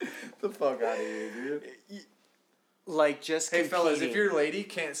shit. The fuck out of here, dude. Like, just Hey, competing. fellas, if your lady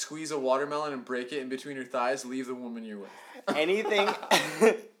can't squeeze a watermelon and break it in between her thighs, leave the woman you're with. Anything.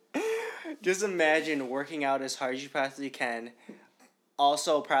 Just imagine working out as hard as you possibly can.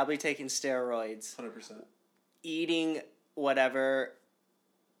 Also, probably taking steroids. 100%. Eating whatever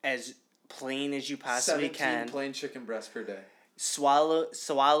as plain as you possibly 17 can. plain chicken breasts per day.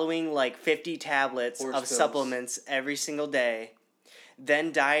 Swallowing like 50 tablets Horse of pills. supplements every single day.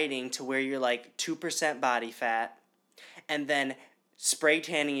 Then dieting to where you're like 2% body fat. And then spray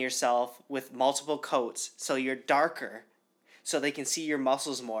tanning yourself with multiple coats so you're darker, so they can see your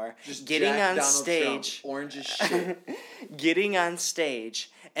muscles more. Just getting Jack on Donald stage, Trump, orange as shit. getting on stage,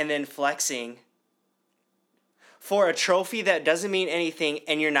 and then flexing for a trophy that doesn't mean anything,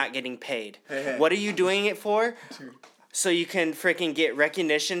 and you're not getting paid. Hey. What are you doing it for? Dude. So you can freaking get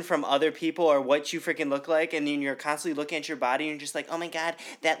recognition from other people or what you freaking look like, and then you're constantly looking at your body and you're just like, oh my God,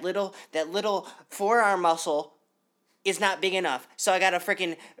 that little forearm muscle is not big enough, so I gotta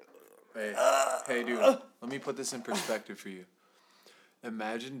freaking... Hey, dude, let me put this in perspective for you.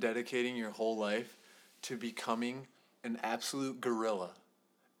 Imagine dedicating your whole life to becoming an absolute gorilla,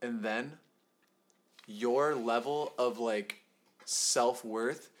 and then your level of, like,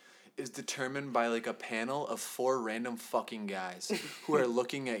 self-worth is determined by, like, a panel of 4 random fucking guys who are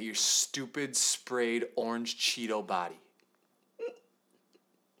looking at your stupid, sprayed orange Cheeto body.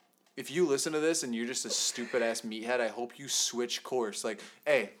 If you listen to this and you're just a stupid-ass meathead, I hope you switch course. Like,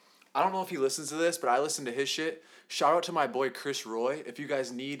 hey, I don't know if he listens to this, but I listen to his shit. Shout out to my boy Chris Roy. If you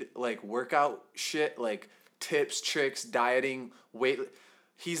guys need, like, workout shit, like tips, tricks, dieting, weight...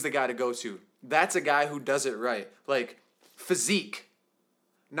 he's the guy to go to. That's a guy who does it right. Like, physique.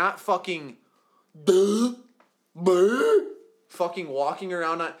 Not fucking... fucking walking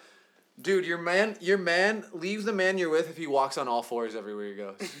around on... Dude, your man leaves the man you're with if he walks on all fours everywhere he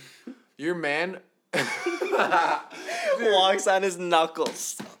goes. Your man... walks on his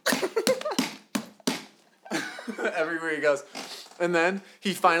knuckles. Everywhere he goes. And then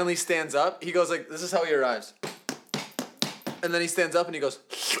he finally stands up. He goes like, this is how he arrives. And then he stands up and he goes...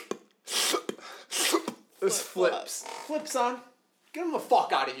 This flips. Flips on. Get him the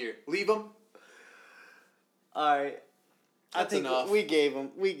fuck out of here. Leave him. Alright. I think enough. we gave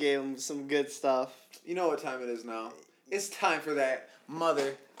him some good stuff. You know what time it is now. It's time for that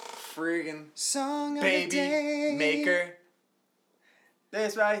mother friggin' song of baby the day. maker.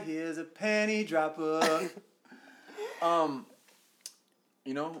 This right here is a penny dropper.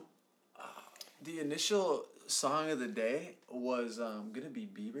 You know, the initial song of the day was gonna be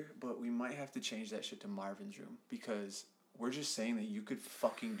Bieber, but we might have to change that shit to Marvin's Room because we're just saying that you could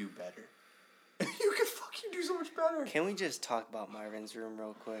fucking do better. You could fucking do so much better. Can we just talk about Marvin's Room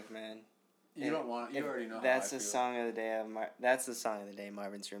real quick, man? You don't want. You already know. That's how I the feel. song of the day. That's the song of the day.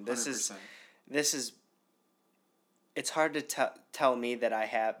 Marvin's Room. This 100%. is. It's hard to tell me that I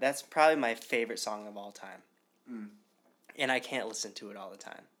have. That's probably my favorite song of all time. And I can't listen to it all the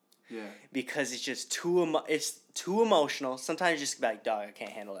time. Yeah. Because it's just it's too emotional. Sometimes you just be like, dog, I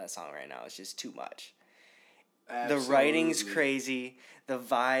can't handle that song right now. It's just too much. Absolutely. The writing's crazy. The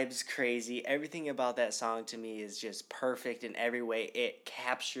vibe's crazy. Everything about that song to me is just perfect in every way. It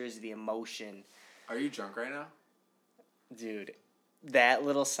captures the emotion. Are you drunk right now? Dude, that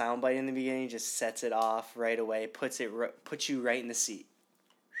little soundbite in the beginning just sets it off right away. Puts you right in the seat.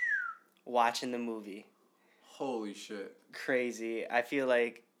 Watching the movie. Holy shit. Crazy. I feel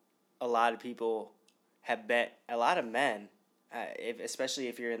like a lot of people a lot of men, especially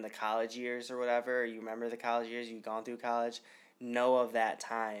if you're in the college years or whatever, or you remember the college years, you've gone through college, know of that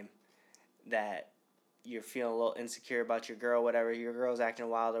time that you're feeling a little insecure about your girl, whatever, your girl's acting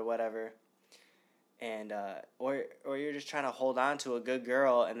wild or whatever, and or you're just trying to hold on to a good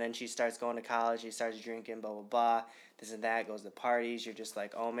girl, and then she starts going to college, she starts drinking, blah, blah, blah, this and that, goes to parties, you're just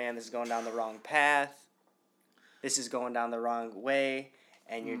like, oh man, this is going down the wrong path. This is going down the wrong way,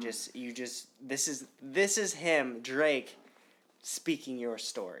 and this is him, Drake, speaking your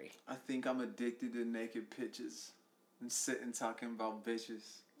story. I think I'm addicted to naked pictures and sitting talking about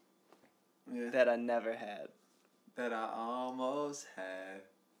bitches. Yeah. That I never had. That I almost had.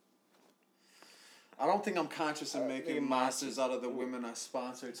 I don't think I'm conscious of making monsters out of the women I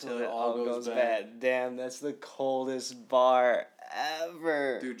sponsor till it all goes bad. Damn, that's the coldest bar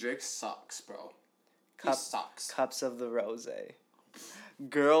ever. Dude, Drake sucks, bro. He sucks. Cups of the rose.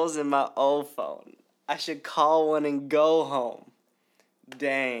 Girls in my old phone. I should call one and go home.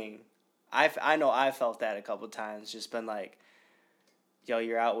 Dang. I know I felt that a couple times. Just been like, yo,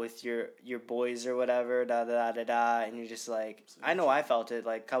 you're out with your boys or whatever, da da da da, and you're just like, I know I felt it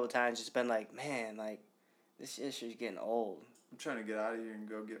like a couple times. Just been like, man, like this shit's getting old. I'm trying to get out of here and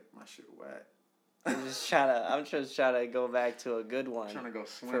go get my shit wet. I'm just trying to go back to a good one. I'm trying to go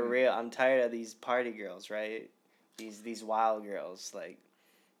swimming. For real, I'm tired of these party girls, right? These wild girls, like.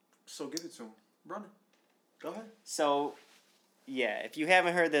 So give it to them. Run it. Go ahead. So, yeah, if you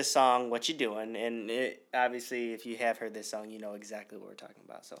haven't heard this song, what you doing? And obviously, if you have heard this song, you know exactly what we're talking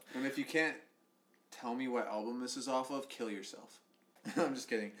about. So. And if you can't tell me what album this is off of, kill yourself. I'm just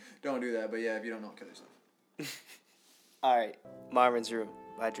kidding. Don't do that. But yeah, if you don't know, kill yourself. All right, Marvin's Room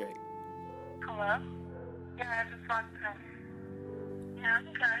by Drake. Hello? Yeah, I just walked in. Yeah, I'm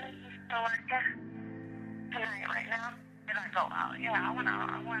good. You still working? Tonight, right now? Did I go out? Yeah, I went out.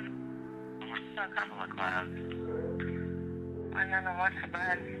 I went to a couple of clubs. And then I went to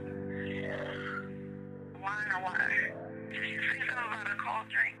bed. Why or what? Did you say something about a cold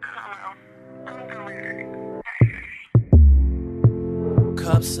drink? I don't know. I'm good.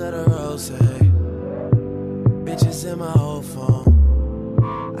 Cups of the rose, bitches in my old phone.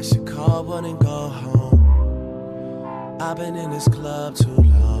 I should call one and go home. I've been in this club too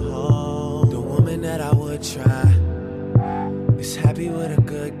long. The woman that I would try is happy with a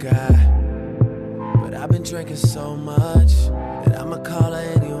good guy. But I've been drinking so much that I'ma call her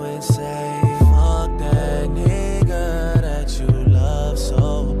anyway and say, fuck that nigga that you love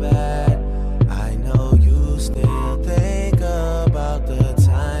so bad. I know you still think about the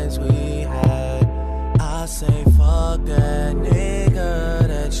times we had. I say fuck that nigga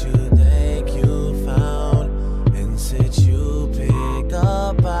that you think you found. And since you picked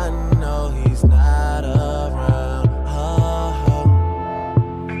up, I know he's not around.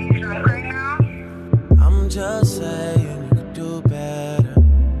 Are you drunk right now? I'm just saying you could do better.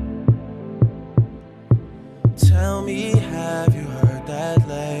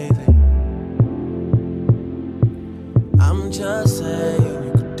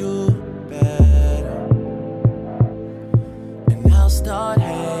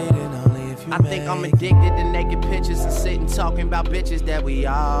 I'm addicted to naked pictures and sitting talking about bitches that we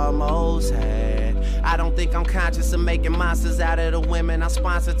almost had. I don't think I'm conscious of making monsters out of the women I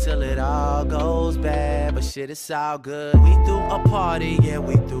sponsor till it all goes bad. But shit, it's all good. We threw a party, yeah,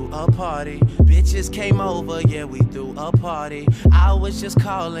 we threw a party. Bitches came over, yeah, we threw a party. I was just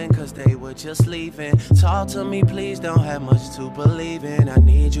calling cause they were just leaving. Talk to me, please, don't have much to believe in. I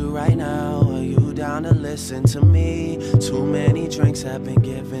need you right now, are you down to listen to me? Too many drinks have been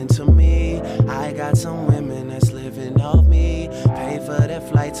given to me. I got some women that's living off me. Pay for their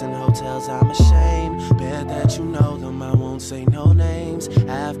flights and hotels, I'm ashamed. Bet that you know them, I won't say no names.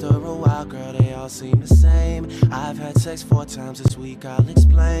 After a while, girl, they all seem the same. I've had sex 4 times this week, I'll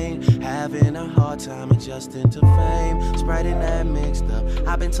explain. Having a hard time adjusting to fame. Sprite and that mixed up.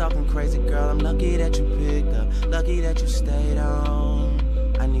 I've been talking crazy, girl, I'm lucky that you picked up. Lucky that you stayed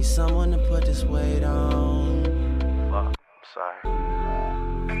on. I need someone to put this weight on. Fuck, I'm sorry.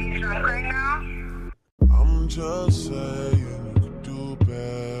 Are you drunk right now? I'm just saying you could do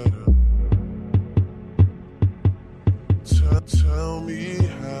better. Tell me,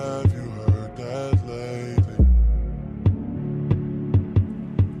 have you heard that lately?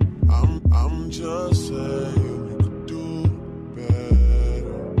 I'm just saying you could do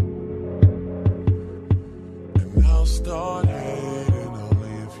better. And I'll start hating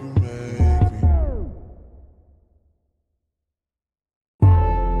only if you make me.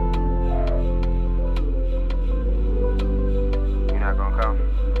 You're not gonna come?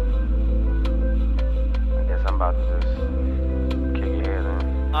 I guess I'm about to just kick your head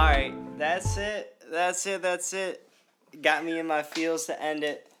in. Alright, that's it. Got me in my feels to end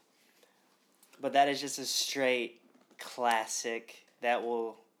it. But that is just a straight classic. That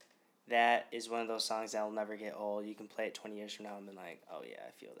is one of those songs that will never get old. You can play it 20 years from now and be like, oh yeah,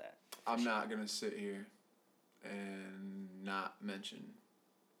 I feel that. I'm not going to sit here and not mention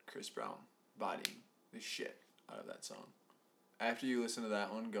Chris Brown bodying the shit out of that song. After you listen to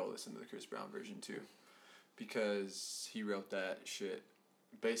that one, go listen to the Chris Brown version too. Because he wrote that shit.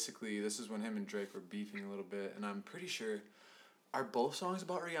 Basically, this is when him and Drake were beefing a little bit, and I'm pretty sure, are both songs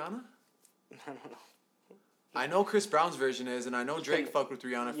about Rihanna? I don't know. I know Chris Brown's version is, and I know Drake fucked with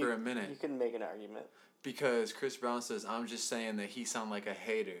Rihanna for a minute. You can make an argument. Because Chris Brown says, I'm just saying that he sound like a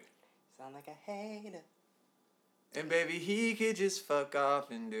hater. Sound like a hater. And baby, he could just fuck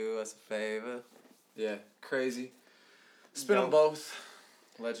off and do us a favor. Yeah, crazy. Spin them both.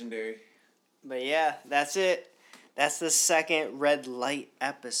 Legendary. But yeah, that's it. That's the second red light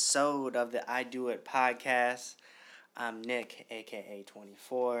episode of the iDoIt podcast. I'm Nick, a.k.a.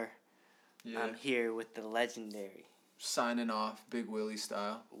 24. Yeah. I'm here with the legendary. Signing off, Big Willie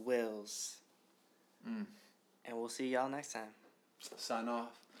style. Wills. And we'll see y'all next time. Sign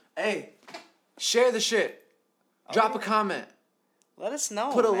off. Hey, share the shit. Drop a comment. Let us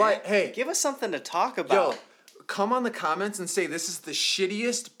know. Put a like. Hey. Give us something to talk about. Yo, come on the comments and say this is the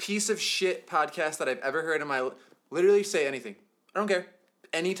shittiest piece of shit podcast that I've ever heard in my... Literally say anything. I don't care.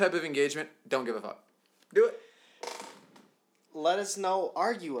 Any type of engagement, don't give a fuck. Do it. Let us know.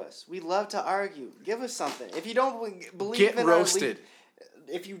 Argue us. We love to argue. Give us something. If you don't believe Get in roasted.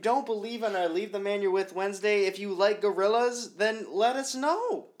 If you don't believe in our Leave the Man You With Wednesday, if you like gorillas, then let us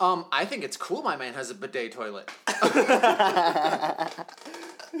know. I think it's cool my man has a bidet toilet.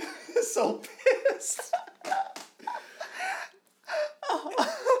 So pissed.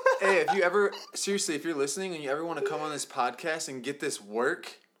 Hey, if you're listening and you ever want to come on this podcast and get this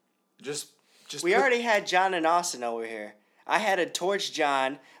work, just we already had John and Austin over here. I had to torch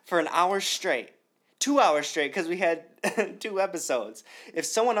John for an hour straight. 2 hours straight because we had 2 episodes. If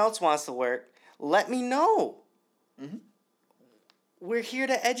someone else wants to work, let me know. Mm-hmm. We're here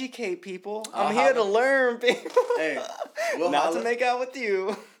to educate people. I'm here to learn people. Hey, not to make out with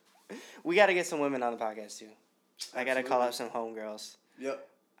you. We got to get some women on the podcast too. I got to call out some homegirls. Yep.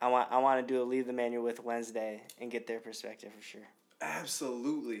 I want to do a Leave the Man You With Wednesday and get their perspective for sure.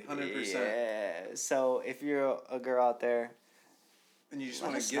 Absolutely, 100%. Yeah. So if you're a girl out there, and you just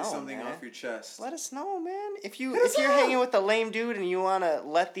want to get something off your chest, let us know, man. If you're hanging with a lame dude and you want to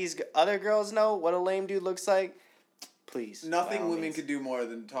let these other girls know what a lame dude looks like, please. Nothing women could do more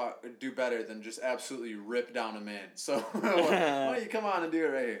than do better than just absolutely rip down a man. So why don't you come on and do it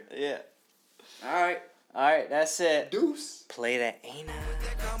right here? Yeah. All right, that's it. Deuce. Play that ain't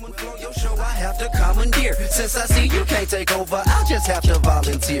Your show I have to commandeer. Since I see you can't take over, I'll just have to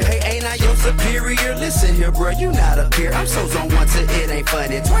volunteer. Hey, ain't I your superior? Listen here, bro, you not a peer. I'm so zone once it ain't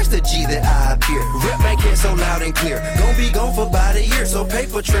funny. Twice the G that I appear. Rip back here so loud and clear. Gon' be gone for about a year. So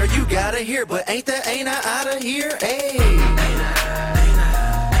paper trail you gotta hear. But ain't I out of here? Hey.